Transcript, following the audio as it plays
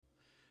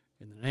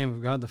In the name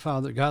of God the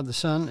Father, God the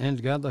Son,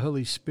 and God the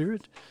Holy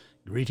Spirit,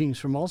 greetings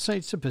from All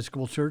Saints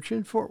Episcopal Church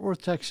in Fort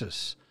Worth,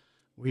 Texas.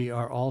 We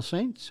are All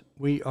Saints.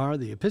 We are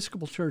the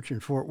Episcopal Church in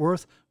Fort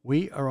Worth.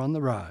 We are on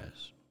the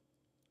rise.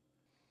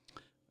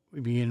 We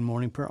begin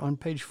morning prayer on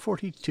page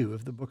 42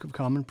 of the Book of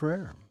Common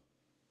Prayer.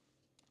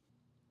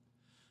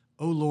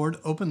 O Lord,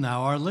 open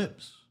thou our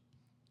lips,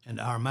 and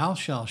our mouth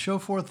shall show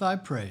forth thy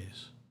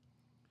praise.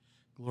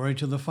 Glory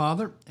to the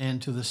Father,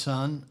 and to the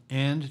Son,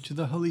 and to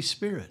the Holy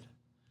Spirit,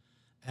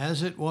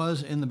 as it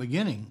was in the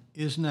beginning,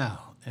 is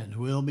now, and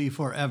will be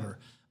forever.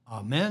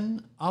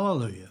 Amen.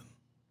 Alleluia.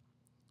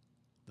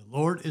 The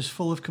Lord is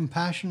full of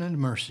compassion and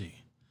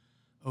mercy.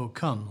 O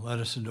come, let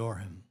us adore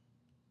him.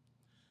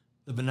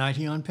 The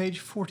Benedicite on page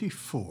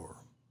 44.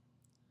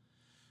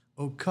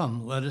 O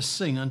come, let us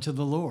sing unto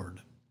the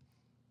Lord.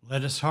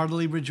 Let us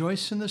heartily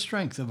rejoice in the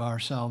strength of our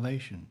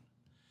salvation.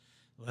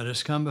 Let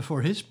us come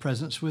before his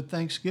presence with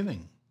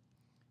thanksgiving,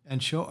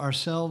 and show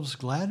ourselves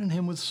glad in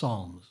him with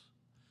psalms.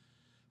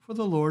 For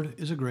the Lord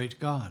is a great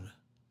God,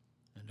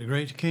 and a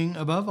great King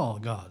above all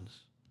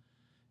gods.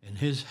 In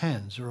his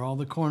hands are all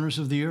the corners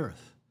of the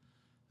earth,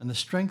 and the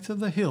strength of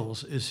the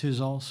hills is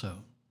his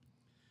also.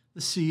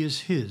 The sea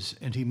is his,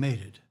 and he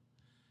made it,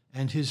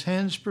 and his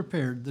hands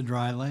prepared the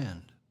dry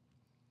land.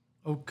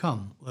 O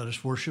come, let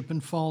us worship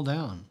and fall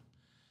down,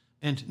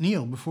 and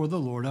kneel before the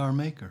Lord our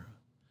Maker.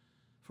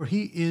 For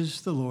he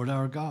is the Lord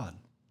our God,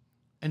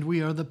 and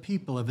we are the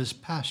people of his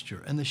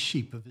pasture and the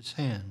sheep of his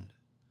hand.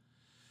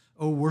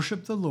 O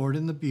worship the Lord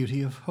in the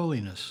beauty of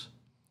holiness.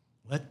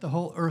 Let the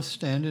whole earth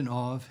stand in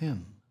awe of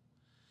him.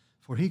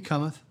 For he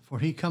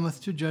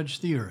cometh to judge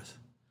the earth,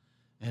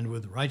 and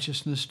with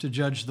righteousness to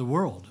judge the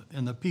world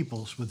and the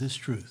peoples with his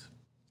truth.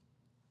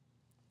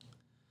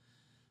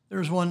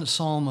 There is one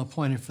psalm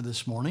appointed for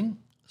this morning,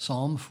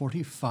 Psalm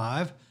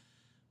 45,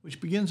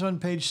 which begins on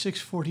page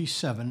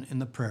 647 in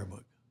the prayer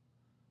book.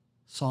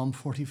 Psalm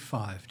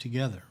 45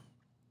 together.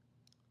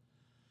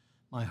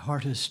 My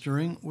heart is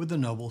stirring with a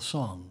noble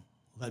song.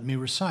 Let me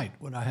recite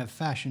what I have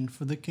fashioned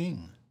for the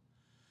King.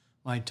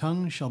 My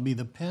tongue shall be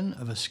the pen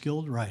of a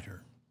skilled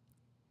writer.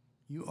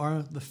 You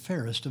are the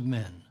fairest of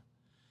men.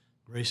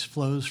 Grace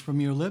flows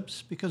from your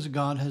lips because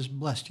God has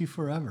blessed you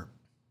forever.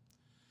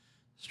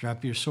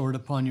 Strap your sword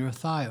upon your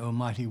thigh, O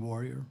mighty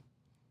warrior,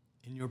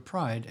 in your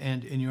pride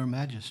and in your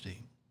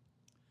majesty.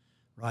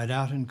 Ride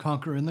out and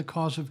conquer in the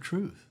cause of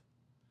truth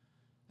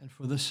and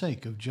for the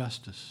sake of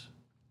justice.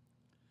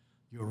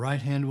 Your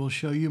right hand will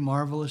show you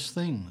marvelous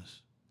things.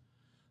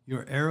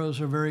 Your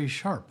arrows are very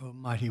sharp, O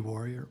mighty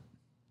warrior.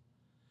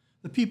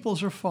 The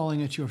peoples are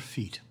falling at your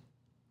feet,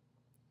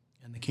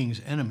 and the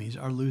king's enemies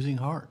are losing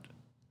heart.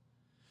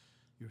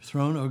 Your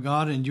throne, O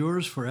God,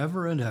 endures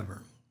forever and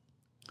ever.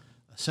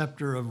 A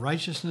scepter of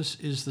righteousness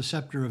is the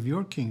scepter of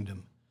your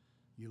kingdom.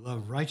 You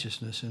love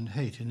righteousness and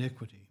hate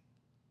iniquity.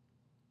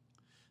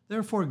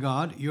 Therefore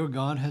God, your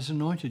God, has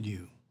anointed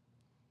you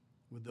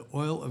with the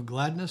oil of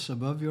gladness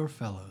above your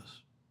fellows.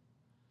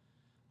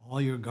 All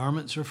your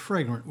garments are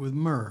fragrant with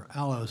myrrh,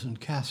 aloes, and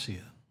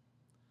cassia,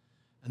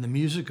 and the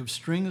music of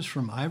strings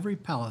from ivory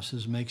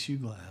palaces makes you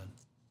glad.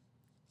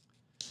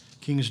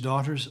 King's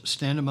daughters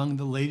stand among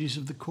the ladies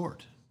of the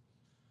court.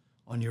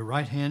 On your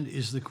right hand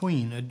is the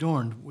queen,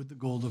 adorned with the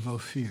gold of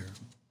Ophir.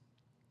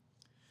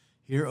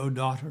 Hear, O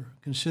daughter,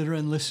 consider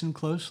and listen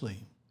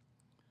closely.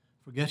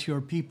 Forget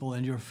your people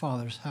and your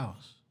father's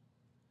house.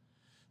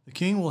 The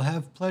king will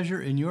have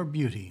pleasure in your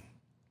beauty.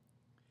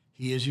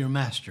 He is your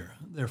master,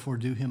 therefore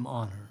do him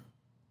honor.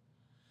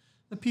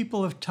 The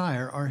people of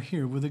Tyre are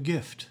here with a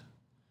gift.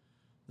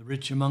 The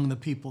rich among the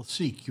people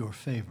seek your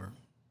favor.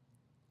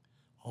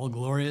 All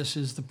glorious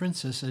is the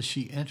princess as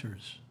she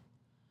enters.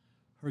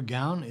 Her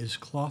gown is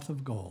cloth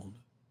of gold.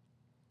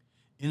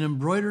 In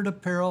embroidered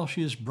apparel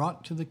she is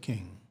brought to the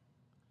king.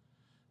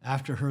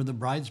 After her the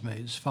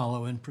bridesmaids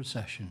follow in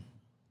procession.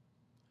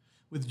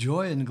 With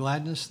joy and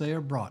gladness they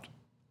are brought,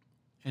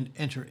 and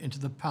enter into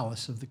the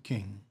palace of the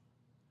king.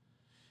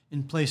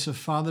 In place of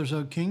fathers,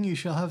 O king, you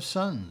shall have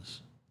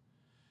sons.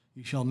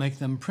 You shall make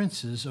them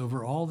princes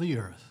over all the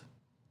earth.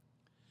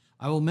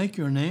 I will make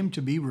your name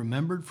to be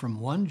remembered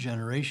from one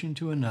generation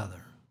to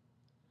another.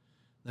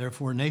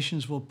 Therefore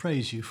nations will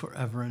praise you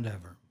forever and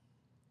ever.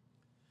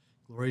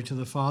 Glory to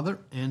the Father,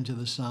 and to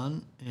the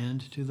Son,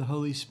 and to the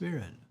Holy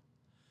Spirit,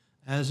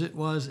 as it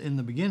was in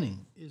the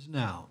beginning, is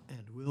now,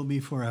 and will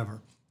be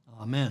forever.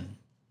 Amen.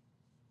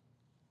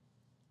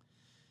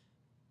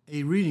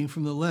 A reading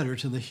from the letter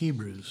to the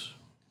Hebrews.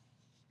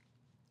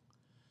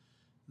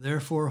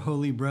 Therefore,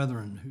 holy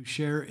brethren, who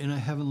share in a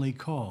heavenly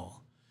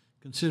call,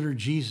 consider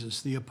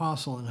Jesus, the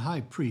apostle and high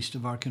priest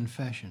of our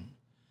confession.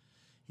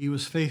 He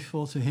was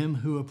faithful to him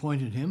who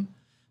appointed him,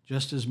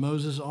 just as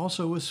Moses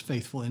also was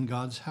faithful in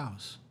God's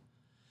house.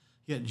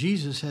 Yet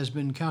Jesus has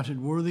been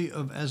counted worthy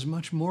of as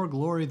much more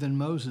glory than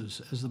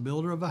Moses, as the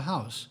builder of a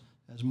house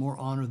has more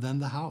honor than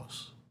the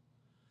house.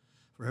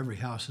 For every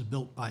house is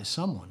built by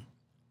someone,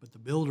 but the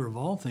builder of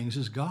all things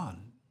is God.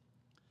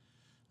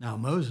 Now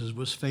Moses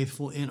was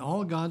faithful in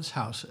all God's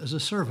house as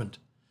a servant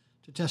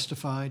to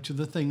testify to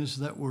the things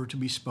that were to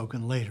be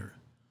spoken later.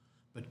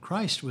 But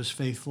Christ was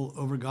faithful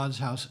over God's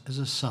house as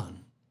a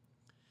son.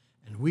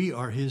 And we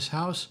are his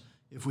house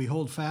if we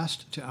hold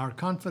fast to our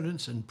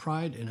confidence and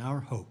pride in our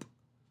hope.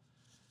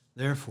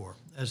 Therefore,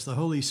 as the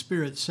Holy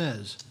Spirit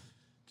says,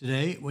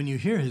 today, when you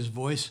hear his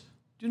voice,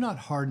 do not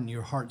harden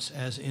your hearts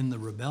as in the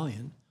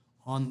rebellion,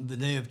 on the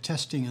day of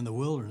testing in the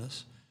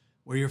wilderness,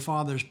 where your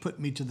fathers put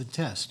me to the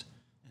test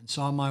and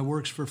saw my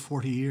works for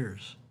 40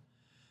 years.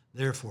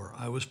 Therefore,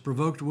 I was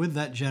provoked with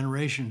that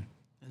generation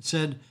and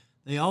said,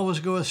 they always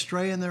go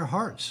astray in their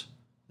hearts.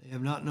 They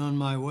have not known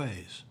my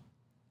ways.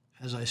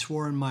 As I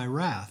swore in my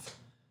wrath,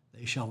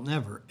 they shall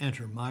never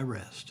enter my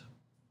rest.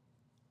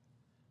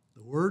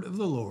 The word of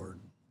the Lord.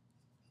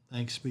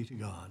 Thanks be to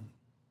God.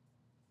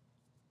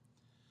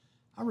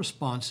 Our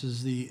response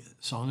is the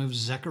Song of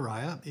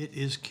Zechariah. It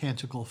is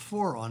Canticle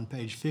 4 on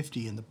page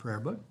 50 in the prayer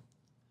book.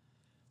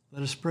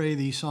 Let us pray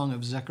the Song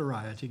of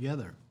Zechariah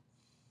together.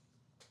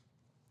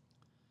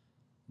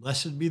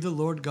 Blessed be the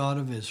Lord God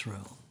of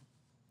Israel,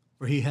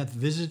 for he hath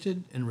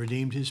visited and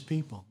redeemed his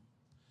people,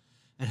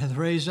 and hath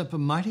raised up a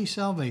mighty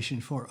salvation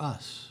for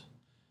us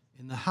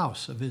in the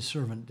house of his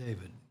servant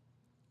David,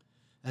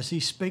 as he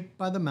spake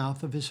by the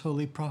mouth of his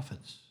holy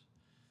prophets,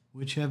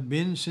 which have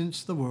been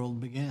since the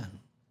world began,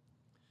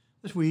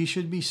 that we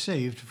should be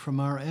saved from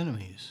our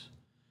enemies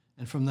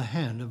and from the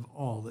hand of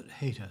all that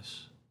hate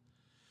us,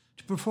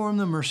 to perform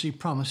the mercy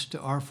promised to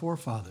our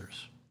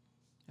forefathers,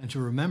 and to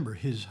remember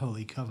his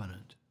holy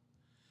covenant,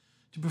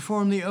 to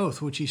perform the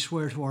oath which he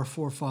sware to our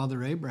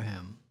forefather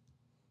Abraham,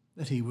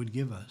 that he would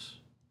give us,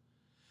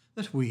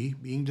 that we,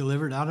 being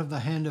delivered out of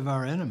the hand of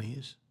our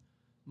enemies,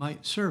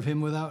 might serve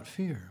him without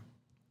fear,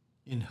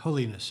 in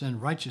holiness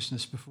and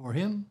righteousness before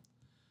him,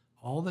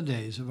 all the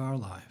days of our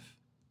life.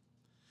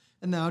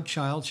 And thou,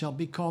 child, shalt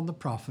be called the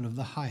prophet of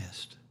the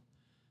highest,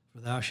 for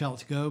thou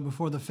shalt go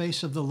before the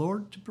face of the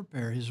Lord to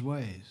prepare his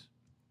ways,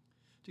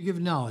 to give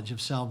knowledge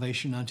of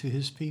salvation unto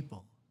his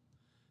people,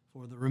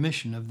 for the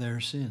remission of their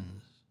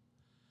sins,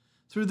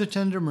 through the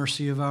tender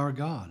mercy of our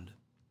God,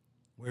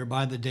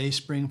 whereby the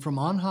dayspring from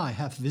on high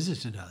hath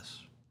visited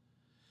us,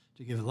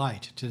 to give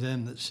light to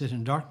them that sit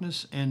in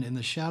darkness and in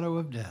the shadow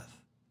of death,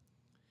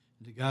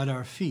 and to guide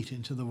our feet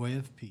into the way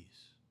of peace.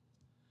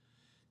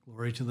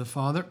 Glory to the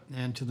Father,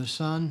 and to the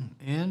Son,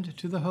 and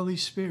to the Holy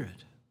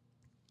Spirit,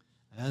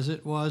 as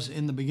it was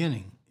in the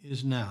beginning,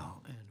 is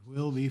now, and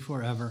will be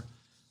forever.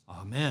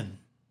 Amen.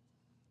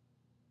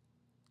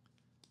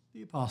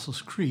 The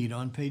Apostles' Creed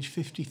on page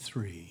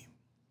 53.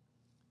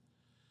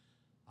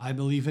 I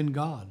believe in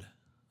God,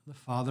 the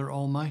Father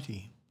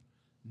Almighty,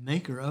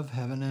 maker of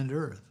heaven and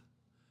earth,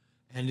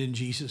 and in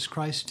Jesus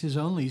Christ, his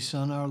only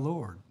Son, our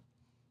Lord,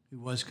 who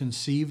was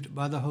conceived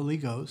by the Holy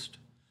Ghost,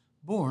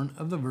 born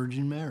of the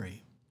Virgin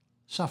Mary,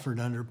 suffered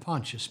under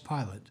Pontius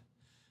Pilate,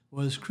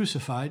 was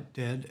crucified,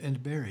 dead,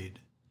 and buried.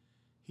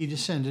 He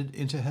descended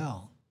into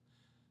hell.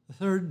 The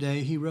third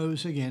day he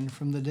rose again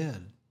from the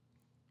dead.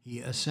 He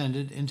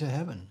ascended into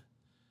heaven,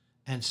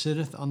 and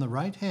sitteth on the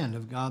right hand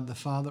of God the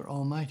Father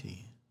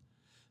Almighty.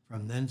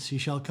 From thence he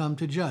shall come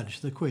to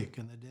judge the quick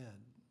and the dead.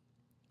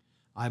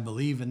 I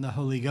believe in the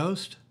Holy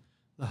Ghost,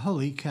 the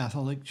Holy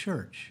Catholic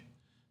Church,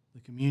 the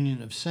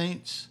communion of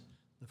saints,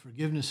 the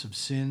forgiveness of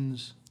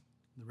sins,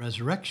 the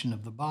resurrection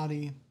of the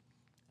body,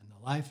 and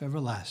the life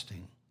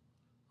everlasting.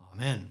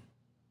 Amen.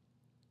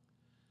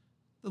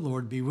 The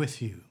Lord be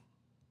with you.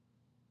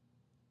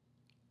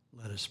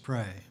 Let us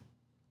pray.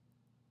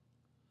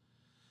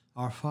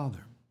 Our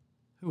Father,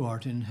 who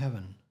art in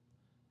heaven,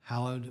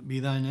 hallowed be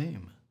thy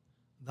name.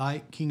 Thy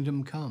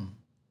kingdom come,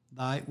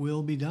 thy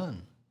will be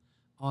done,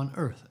 on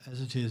earth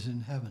as it is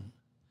in heaven.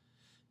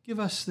 Give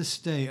us this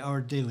day our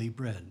daily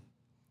bread,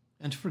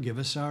 and forgive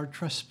us our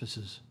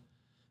trespasses,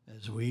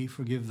 as we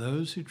forgive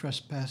those who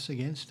trespass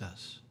against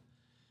us.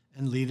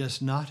 And lead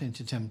us not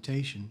into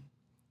temptation,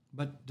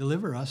 but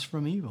deliver us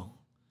from evil.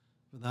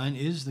 For thine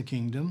is the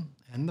kingdom,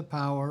 and the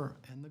power,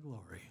 and the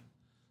glory,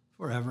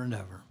 forever and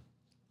ever.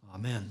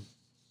 Amen.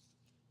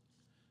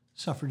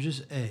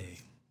 Suffrages A.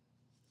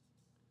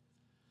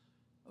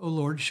 O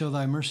Lord, show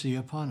thy mercy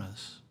upon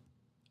us,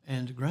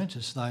 and grant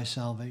us thy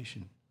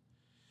salvation.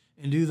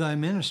 Endue thy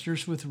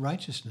ministers with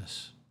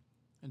righteousness,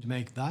 and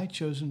make thy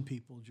chosen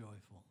people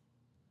joyful.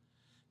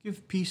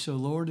 Give peace, O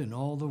Lord, in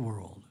all the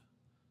world,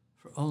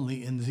 for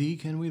only in thee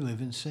can we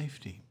live in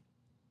safety.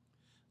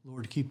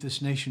 Lord, keep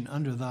this nation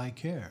under thy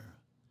care,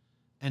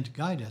 and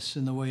guide us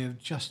in the way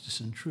of justice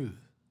and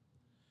truth.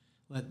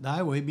 Let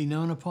thy way be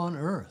known upon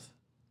earth,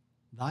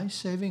 thy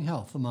saving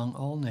health among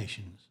all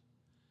nations.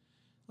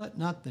 Let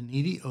not the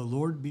needy, O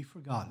Lord, be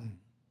forgotten,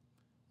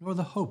 nor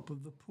the hope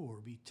of the poor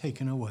be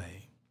taken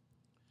away.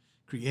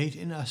 Create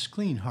in us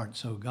clean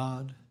hearts, O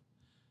God,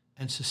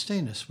 and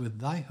sustain us with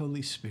thy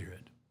Holy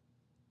Spirit.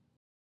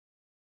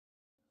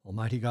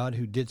 Almighty God,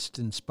 who didst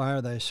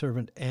inspire thy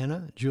servant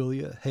Anna,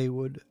 Julia,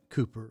 Haywood,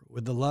 Cooper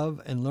with the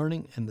love and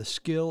learning and the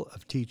skill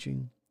of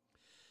teaching,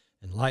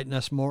 enlighten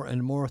us more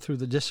and more through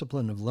the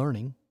discipline of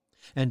learning,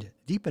 and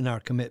deepen our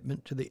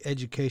commitment to the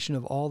education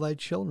of all thy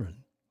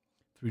children.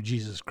 Through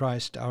Jesus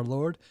Christ our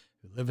Lord,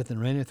 who liveth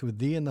and reigneth with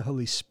thee in the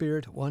Holy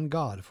Spirit, one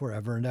God,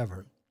 forever and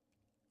ever.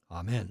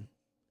 Amen.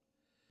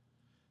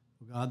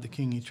 O God, the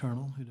King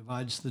eternal, who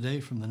divides the day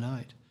from the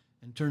night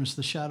and turns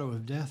the shadow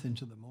of death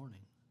into the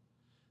morning,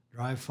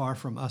 drive far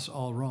from us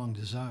all wrong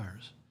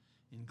desires.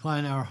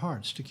 Incline our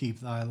hearts to keep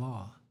thy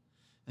law,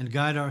 and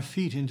guide our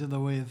feet into the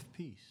way of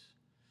peace,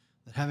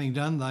 that having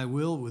done thy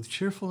will with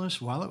cheerfulness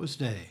while it was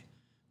day,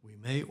 we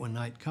may, when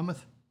night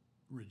cometh,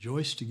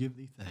 rejoice to give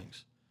thee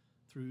thanks.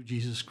 Through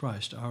Jesus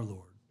Christ our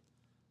Lord.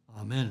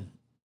 Amen.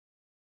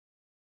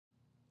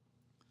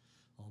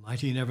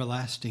 Almighty and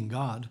everlasting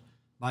God,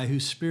 by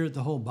whose Spirit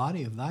the whole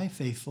body of thy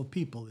faithful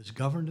people is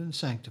governed and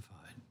sanctified,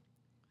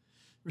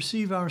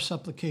 receive our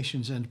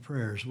supplications and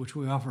prayers, which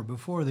we offer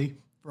before thee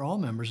for all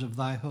members of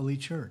thy holy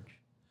church,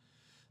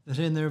 that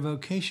in their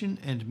vocation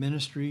and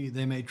ministry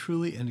they may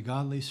truly and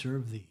godly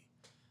serve thee,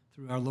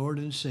 through our Lord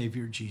and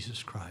Savior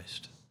Jesus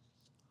Christ.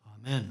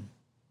 Amen.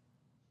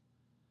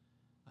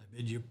 I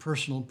bid you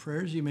personal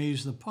prayers. You may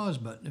use the pause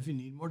button if you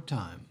need more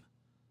time.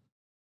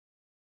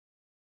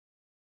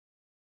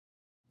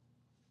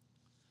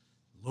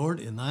 Lord,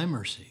 in thy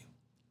mercy,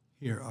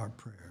 hear our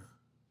prayer.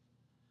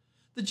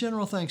 The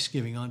general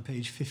thanksgiving on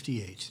page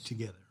 58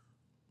 together.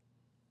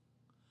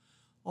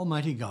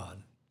 Almighty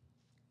God,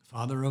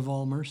 Father of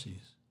all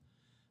mercies,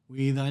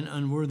 we, thine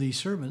unworthy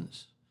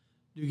servants,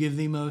 do give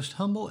thee most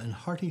humble and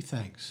hearty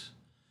thanks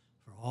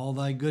for all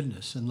thy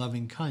goodness and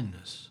loving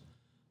kindness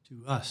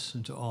to us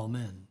and to all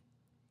men.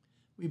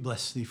 We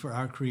bless thee for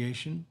our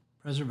creation,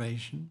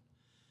 preservation,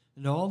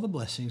 and all the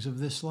blessings of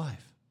this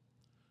life,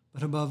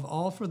 but above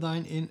all for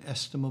thine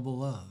inestimable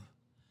love,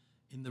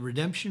 in the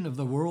redemption of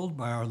the world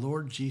by our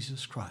Lord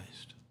Jesus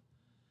Christ,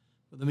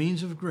 for the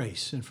means of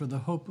grace and for the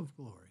hope of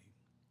glory.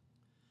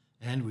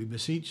 And we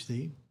beseech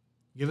thee,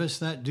 give us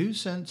that due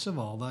sense of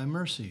all thy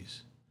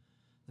mercies,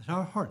 that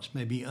our hearts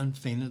may be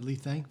unfeignedly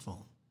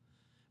thankful,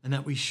 and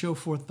that we show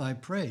forth thy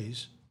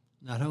praise,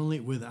 not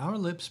only with our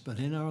lips but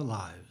in our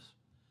lives,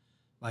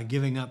 by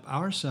giving up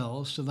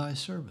ourselves to thy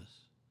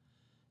service,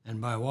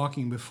 and by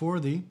walking before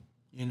thee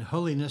in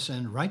holiness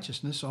and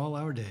righteousness all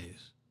our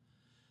days.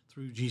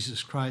 Through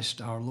Jesus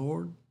Christ our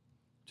Lord,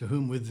 to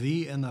whom with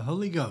thee and the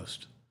Holy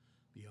Ghost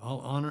be all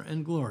honor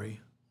and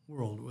glory,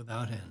 world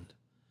without end.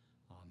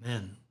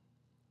 Amen.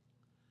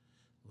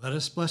 Let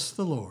us bless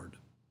the Lord.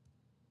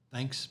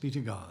 Thanks be to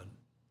God.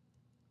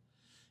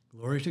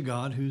 Glory to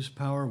God, whose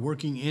power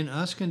working in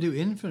us can do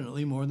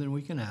infinitely more than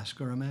we can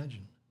ask or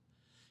imagine.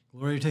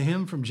 Glory to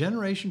him from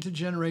generation to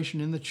generation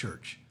in the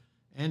church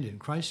and in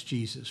Christ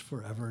Jesus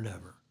forever and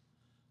ever.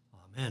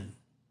 Amen.